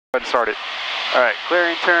and start it. All right,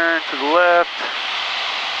 clearing turn to the left.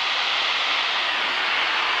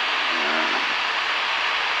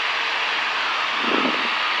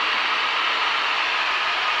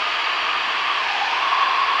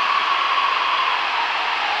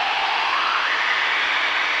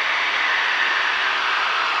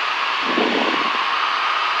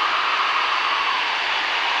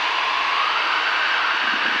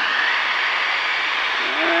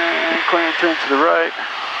 And clearing turn to the right.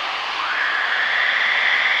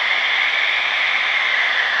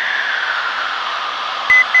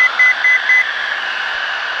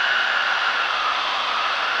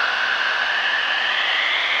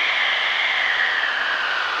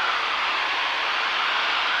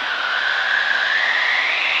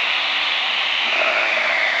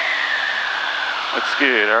 Looks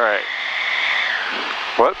good, all right.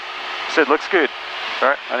 What? Said looks good. All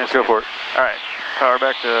right, let's go for it. All right, power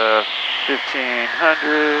back to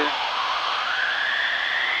 1500.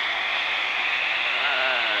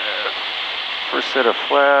 First set of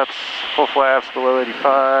flaps, full flaps below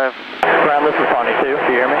 85. Ground, this is Pawnee 2, do you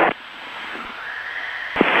hear me?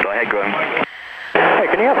 Go ahead, Graham. Hey,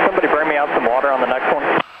 can you have somebody bring me out some water on the next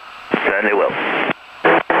one? Certainly will.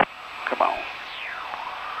 Come on.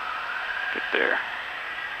 Get there.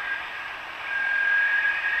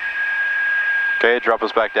 Okay, drop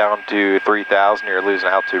us back down to 3,000. You're losing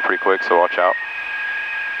altitude pretty quick, so watch out.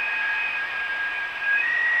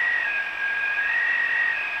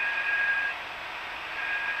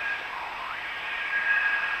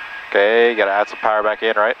 Okay, gotta add some power back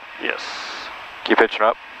in, right? Yes. Keep pitching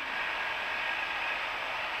up.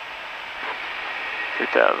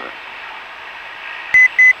 3000.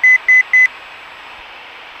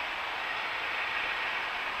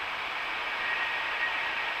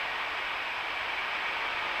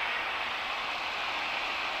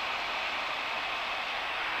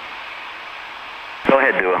 Go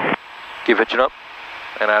ahead, Duo. Keep pitching up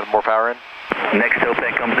and add more power in. Next tail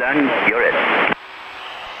pack comes down, you're it.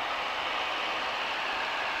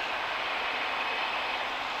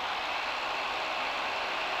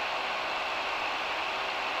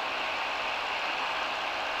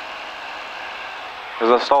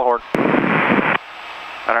 There's a stall horn. I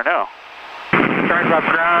don't know. Turns up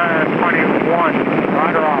ground 21,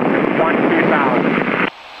 right off, 12,000.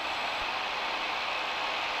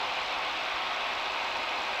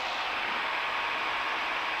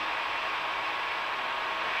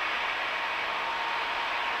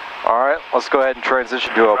 Alright, let's go ahead and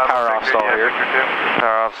transition to a power off stall here.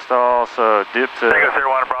 Power off stall, so dip to... Just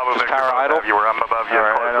power idle. I'm above you.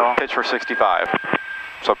 Alright, idle. Pitch for 65.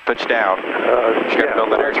 So pitch down. You gotta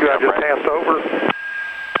build that air speed up, right? Passed over.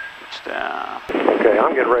 Pitch down. Okay,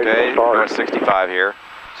 I'm getting ready Okay, to start. we're at 65 here.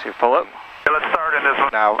 So you pull up. Okay, let's start in this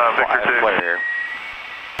one. Now, Victor 2. flare here.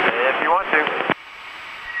 If you want to.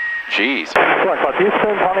 Jeez. Club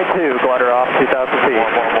Houston, Pawnee 2, glider off 2,000 feet.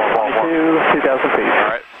 More. 2,000 feet.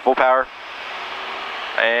 Alright, full power.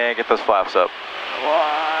 And get those flaps up.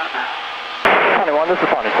 Pawnee 1, this is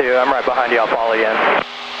Pawnee 2, I'm right behind you, I'll follow you in.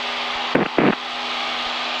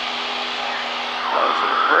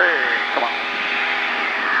 Come on.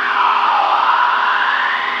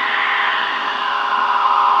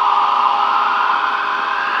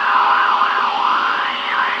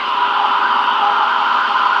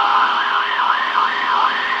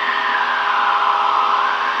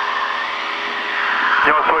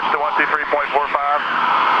 You want to switch to 123.45?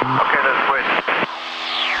 Okay, let's switch.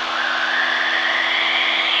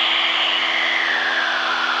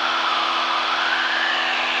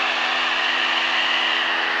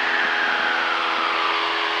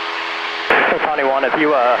 Hey, Pawnee 1, if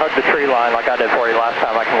you hug the tree line like I did for you last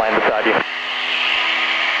time, I can land beside you.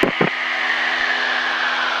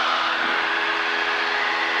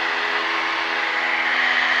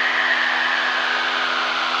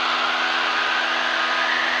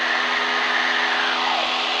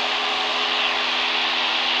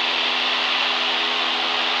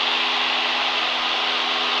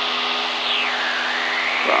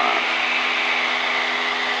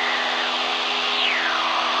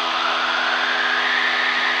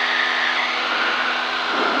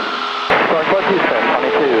 Club Houston,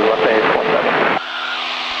 Pawnee 2, left base, 17.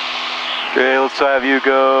 Okay, let's have you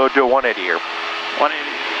go do a 180 here.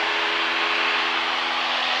 180.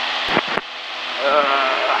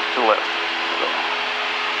 To the left.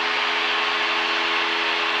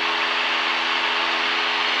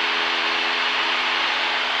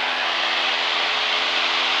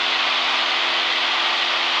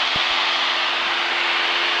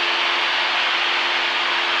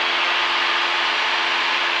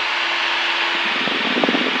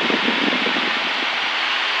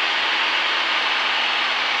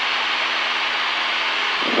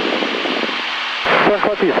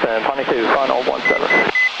 Plus you spin, 22, final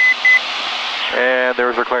 17. And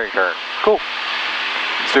there's our clearing turn. Cool.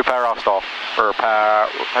 Let's do power off stall. Or power,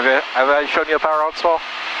 have I shown you a power on stall?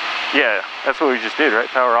 Yeah, that's what we just did, right?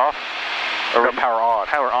 Power off? Or power on?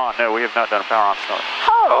 Power on. No, we have not done a power on stall.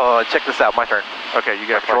 Oh, check this out, my turn. Okay, you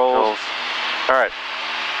got controls. All right,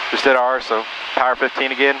 just did ours, so power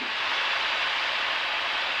 15 again.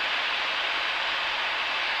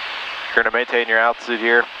 You're gonna maintain your altitude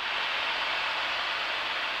here.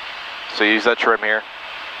 So use that trim here,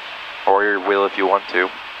 or your wheel if you want to.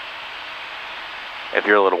 If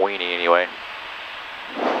you're a little weenie anyway.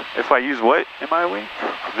 If I use what in my wing?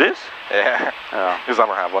 This? Yeah, because I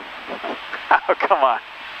don't have one. Oh, come on.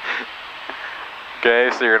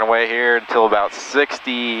 Okay, so you're gonna wait here until about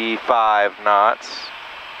 65 knots.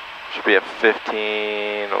 Should be at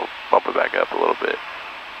 15, we'll bump it back up a little bit.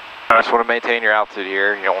 You just want to maintain your altitude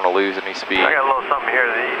here, you don't want to lose any speed. I got a little something here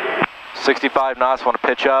to eat. 65 knots, want to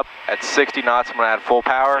pitch up. At 60 knots, I'm going to add full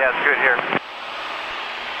power. Yeah, it's good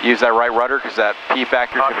here. Use that right rudder because that P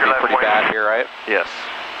factor is going to be pretty bad here, right? Yes.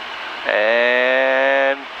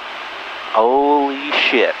 And holy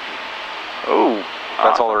shit. Oh,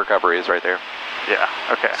 that's all the recovery is right there. Yeah,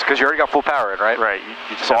 okay. It's because you already got full power in, right? Right. You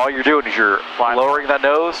just so all you're doing is you're flying lowering that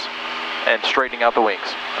nose and straightening out the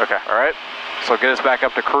wings. Okay. All right? So get us back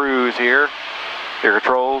up to cruise here. Your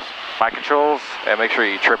controls. My controls. And make sure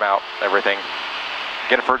you trim out everything.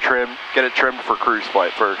 Get it for trim. Get it trimmed for cruise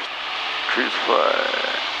flight first. Cruise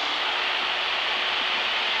flight.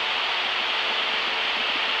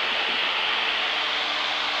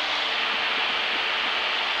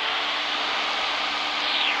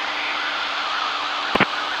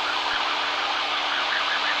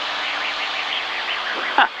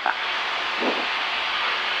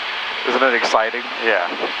 Isn't it exciting? Yeah.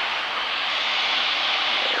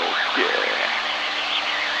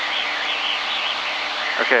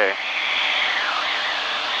 Okay.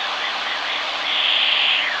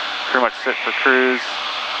 Pretty much set for cruise.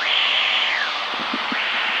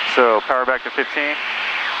 So power back to 15.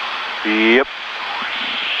 Yep.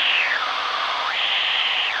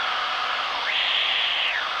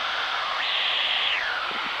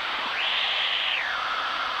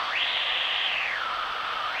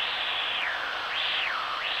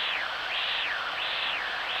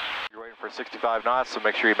 You're waiting for 65 knots, so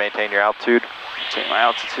make sure you maintain your altitude. Maintain my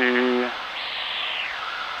altitude.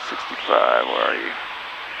 65, where are you?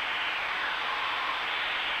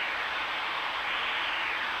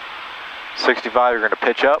 .65, you're going to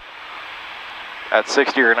pitch up. At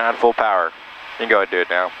 60, you're going to add full power. You can go ahead and do it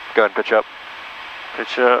now. Go ahead and pitch up.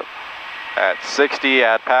 Pitch up. At 60,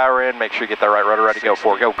 add power in. Make sure you get that right rudder ready. Go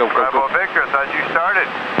for it. Go, go, go, Bravo go. Victor, I thought you started.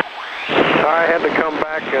 I had to come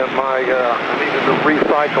back and I needed to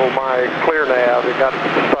recycle my clear nav. It got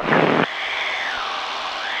stuck.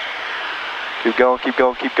 Keep going, keep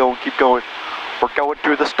going, keep going, keep going. We're going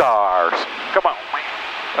through the stars. Come on.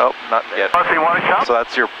 Oh, not yet. Oh, so you want to come? So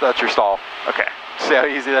that's your stall. Okay. See how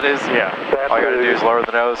easy that is? Yeah. All you gotta do is lower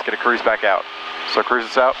the nose, get a cruise back out. So cruise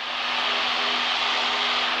us out.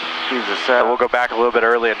 Cruise us And out. we'll go back a little bit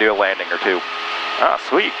early and do a landing or two. Oh,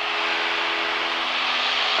 sweet.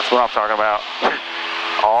 That's what I'm talking about.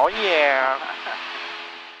 Oh yeah.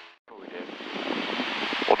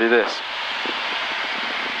 We'll do this.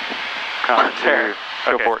 Come There. to.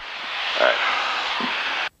 Go Okay. for it. All right.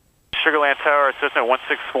 Sugarland Tower, Cessna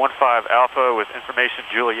 1615 Alpha with information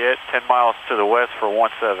Juliet, 10 miles to the west for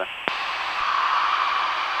 17.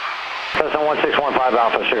 Cessna 1615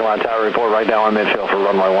 Alpha, Sugarland Tower, report right down on midfield for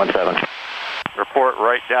runway 17. Report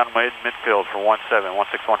right down midfield for 17,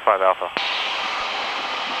 1615 Alpha.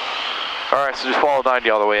 All right, so just follow 90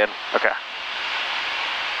 all the way in. Okay.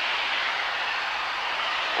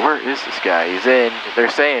 Where is this guy? He's in. They're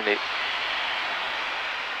saying it.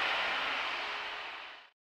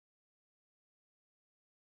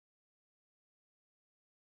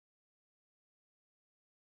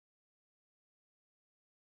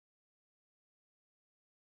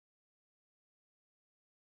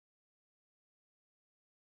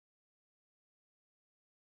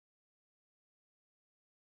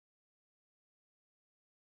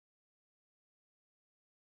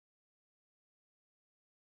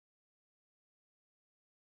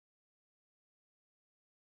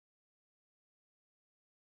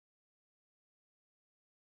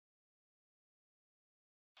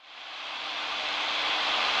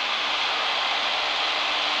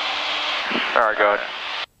 All right, go ahead.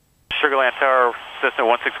 Sugarland Tower, Cessna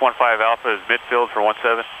 1615 Alpha is midfield for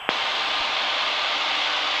 17.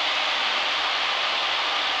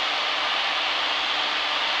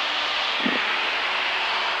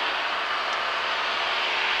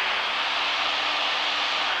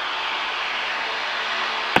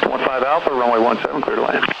 1615 Alpha, runway 17, clear to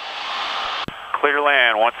land. Clear to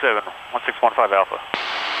land, 1615 Alpha.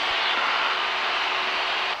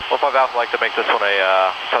 15 Alpha, I'd like to make this one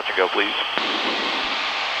a touch and go, please.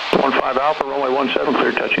 15 Alpha, runway 17,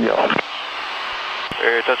 clear touch and go.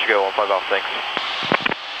 Clear touch and go, 15 Alpha, thanks.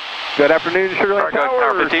 Good afternoon, Sugar Land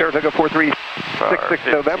Tower. 15. Saratoga 4366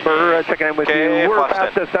 November. Checking in with you. We're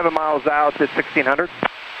past 7 miles out at 1600.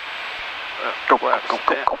 Go flaps. Go.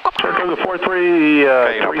 Saratoga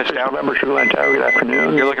 4336 November, Sugar Land Tower. Good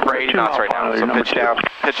afternoon. You're looking for 80 knots right now, so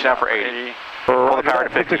pitch down for 80. Pull the power to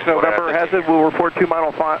 50. 6 November has it. We'll report 2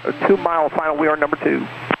 mile final. We are number 2.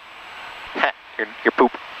 Your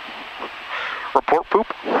poop. Report poop.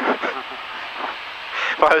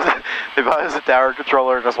 If I was a tower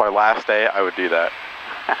controller and that's my last day, I would do that.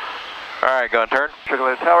 Alright, go and turn. Sugar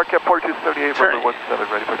Land Tower, Cap 4278, runway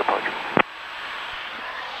 17, ready for departure.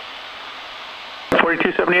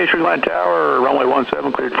 4278 Sugar Land Tower, runway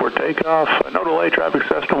 17, cleared for takeoff. No delay, traffic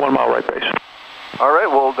Cessna, 1 mile right base. All right,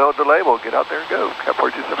 well, no delay. We'll get out there and go. Cap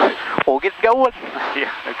 4278. We'll get going.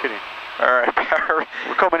 Yeah, no kidding. Alright, power.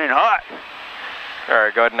 We're coming in hot.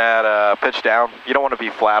 Alright, go ahead and add pitch down. You don't want to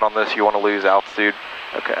be flat on this, you want to lose altitude.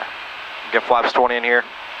 Okay. Get flaps 20 in here.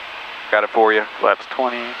 Got it for you. Flaps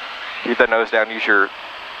 20. Keep that nose down, use your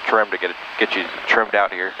trim to get you trimmed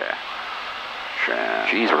out here. Okay. Trim.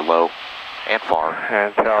 Geez, we're low. And far.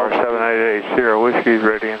 And Tower 7880, Whiskey's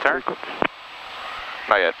ready in turn.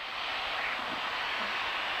 Not yet.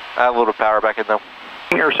 Add a little power back in though.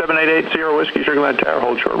 Air 7880 Whiskey, Sugar Land Tower,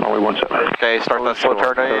 hold short, runway 17. Okay, start that slow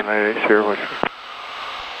turn in. 7880, Whiskey.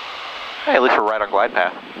 Hey, at least we're right on glide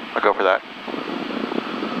path. I'll go for that.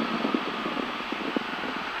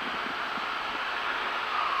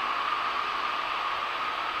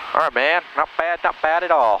 Alright man, not bad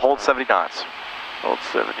at all. Hold 70 knots. Hold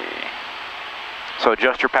 70. So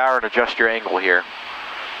adjust your power and adjust your angle here.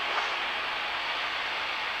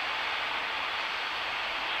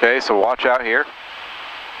 Okay, so watch out here.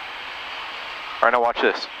 Alright, now watch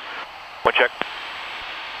this. One check.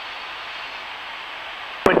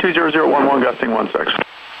 20011, gusting 16.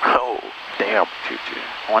 Oh, damn.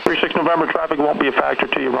 36 November, traffic won't be a factor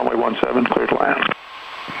to you, runway 17, clear to land.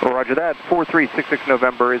 Well, roger that. 4366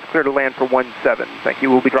 November is clear to land for 17. Thank you.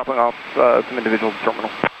 We'll be dropping off some individuals at the terminal.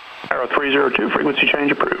 Arrow 302, frequency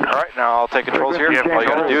change approved. All right, now I'll take controls here. All you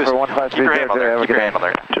got to do is keep your hand on there. Keep your hand on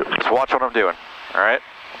there. Just watch what I'm doing. All right?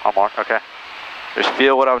 I'm on. Okay. Just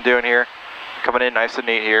feel what I'm doing here. Coming in nice and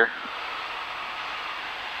neat here.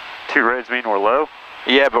 2 reds mean we're low?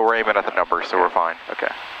 Yeah, but we're aiming at the numbers, so we're fine.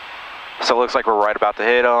 Okay. So it looks like we're right about to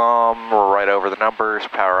hit them. We're right over the numbers.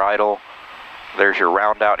 Power idle. There's your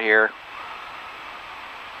round out here.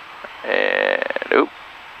 And, oop.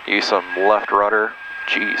 Use some left rudder.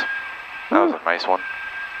 Jeez. That was a nice one.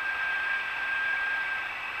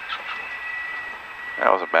 That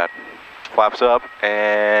wasn't bad. Flaps up,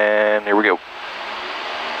 and here we go.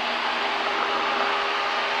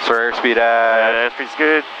 So airspeed at... airspeed's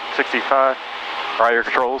good. 65. All right, your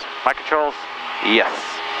controls? My controls? Yes.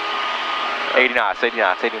 80 knots, 80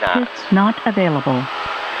 knots, 80 knots. It's not available.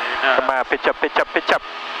 Come on, pitch up, pitch up, pitch up.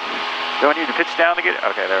 Do I need to pitch down to get it?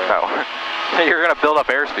 Okay, there we go. No. You're going to build up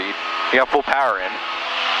airspeed. You got full power in.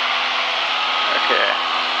 Okay.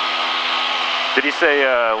 Did he say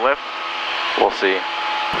lift? We'll see.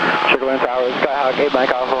 Sugar Land Tower, Skyhawk 8 Mike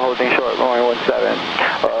Alpha holding short, runway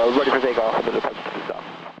 17. Ready for takeoff for the departure to stop.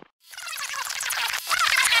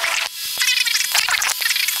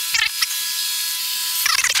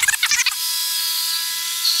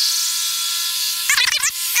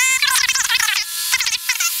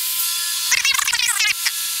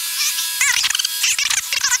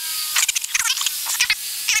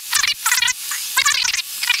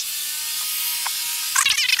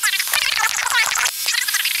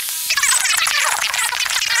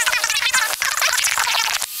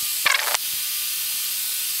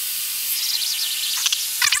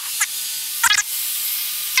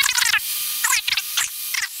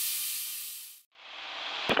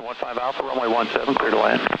 Alpha, runway 17, clear to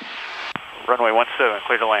land. Runway 17,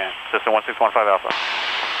 clear to land. System 1615 Alpha.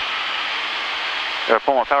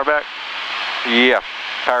 Pull my power back? Yeah,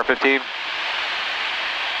 power 15.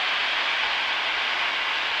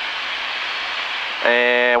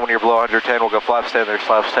 And when you're below 110, we'll go flaps 10, there's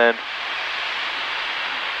flaps 10.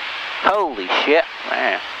 Holy shit.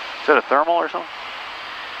 Man, is that a thermal or something?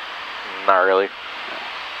 Not really.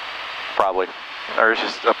 Probably. Or it's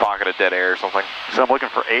just a pocket of dead air or something. So I'm looking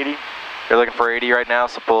for 80? You're looking for 80 right now,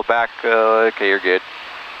 so pull it back. Okay, you're good.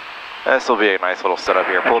 This will be a nice little setup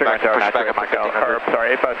here. Pull it back, push it back up to 1500.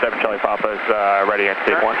 Sorry, 857 Charlie Papa is ready in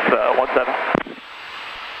sequence 17.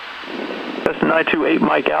 Cessna 928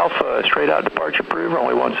 Mike Alpha, straight out departure approved,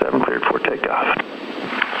 runway 17, cleared for takeoff.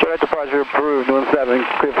 Straight out departure approved, 17,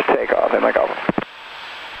 cleared for takeoff, Mike Alpha.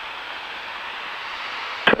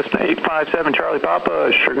 Cessna 857 Charlie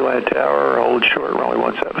Papa, Sugarland Tower, hold short,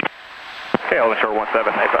 runway 17. Okay, holding short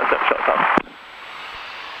 17, 857 Charlie Papa.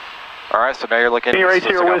 Alright, so now you're looking Senior 80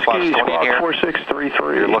 Whiskey, squawk squawk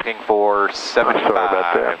 4633. You're looking for 75. Sorry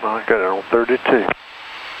about that. I got it on 32.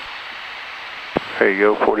 There you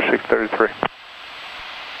go, 4633.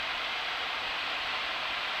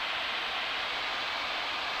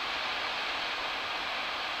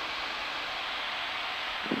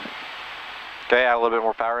 Okay, add a little bit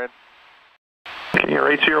more power in.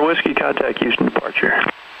 Senior 80 Whiskey, contact Houston departure.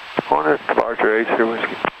 On it, departure 80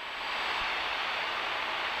 Whiskey.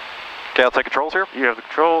 Okay, I'll take controls here. You have the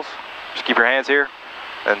controls. Just keep your hands here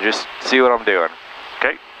and just see what I'm doing.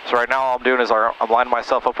 Okay. So right now all I'm doing is I'm lining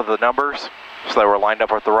myself up with the numbers so that we're lined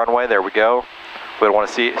up with the runway. There we go. We want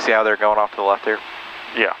to see how they're going off to the left here.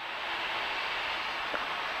 Yeah.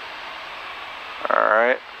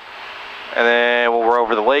 Alright. And then when we're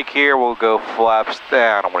over the lake here, we'll go flaps.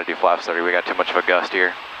 I don't want to do flaps 30. We got too much of a gust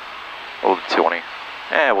here. We'll do 20.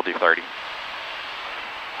 We'll do 30.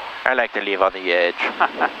 I like to leave on the edge.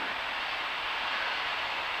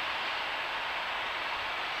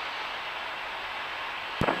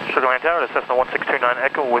 Sugarland Tower, to Cessna 1629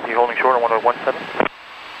 Echo with you holding short on 1017.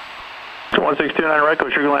 1629 Echo,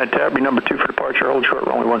 Sugarland Tower, be number 2 for departure, hold short,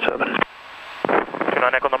 runway 17.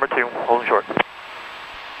 29 Echo number 2, holding short.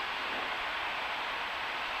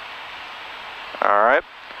 Alright.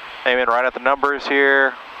 Aiming right at the numbers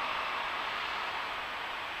here.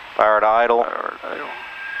 Fire at idle.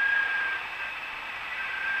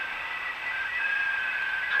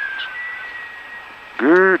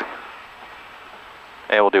 Good.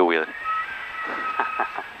 And we'll do a wheelie.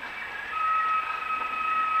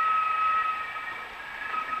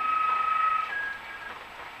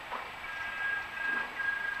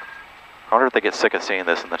 I wonder if they get sick of seeing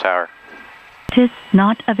this in the tower. TIS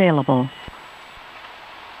not available.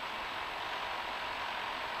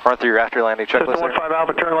 Run through your after landing checklist. Cessna 15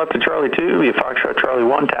 Alpha, turn left to Charlie 2, via Foxtrot Charlie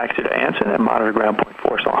 1, taxi to Anson, and monitor ground point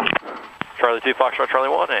force on. Charlie 2, Foxtrot Charlie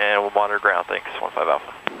 1, and we'll monitor ground. Thanks, 15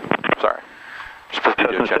 Alpha. Sorry.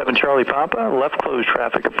 Cessna 7 Charlie Papa, left closed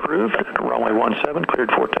traffic approved, runway 17,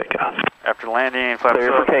 cleared for takeoff. After landing, flaps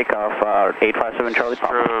Clear up. for takeoff, 857 Charlie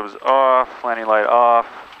Papa. Strobes off, landing light off.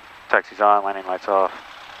 Taxi's on, landing lights off.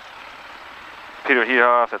 Pitot heat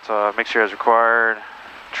off, that's a mixture as required.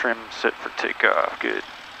 Trim set for takeoff, good.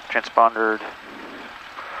 Transpondered.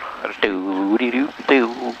 Do do do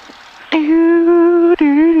do do do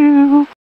do.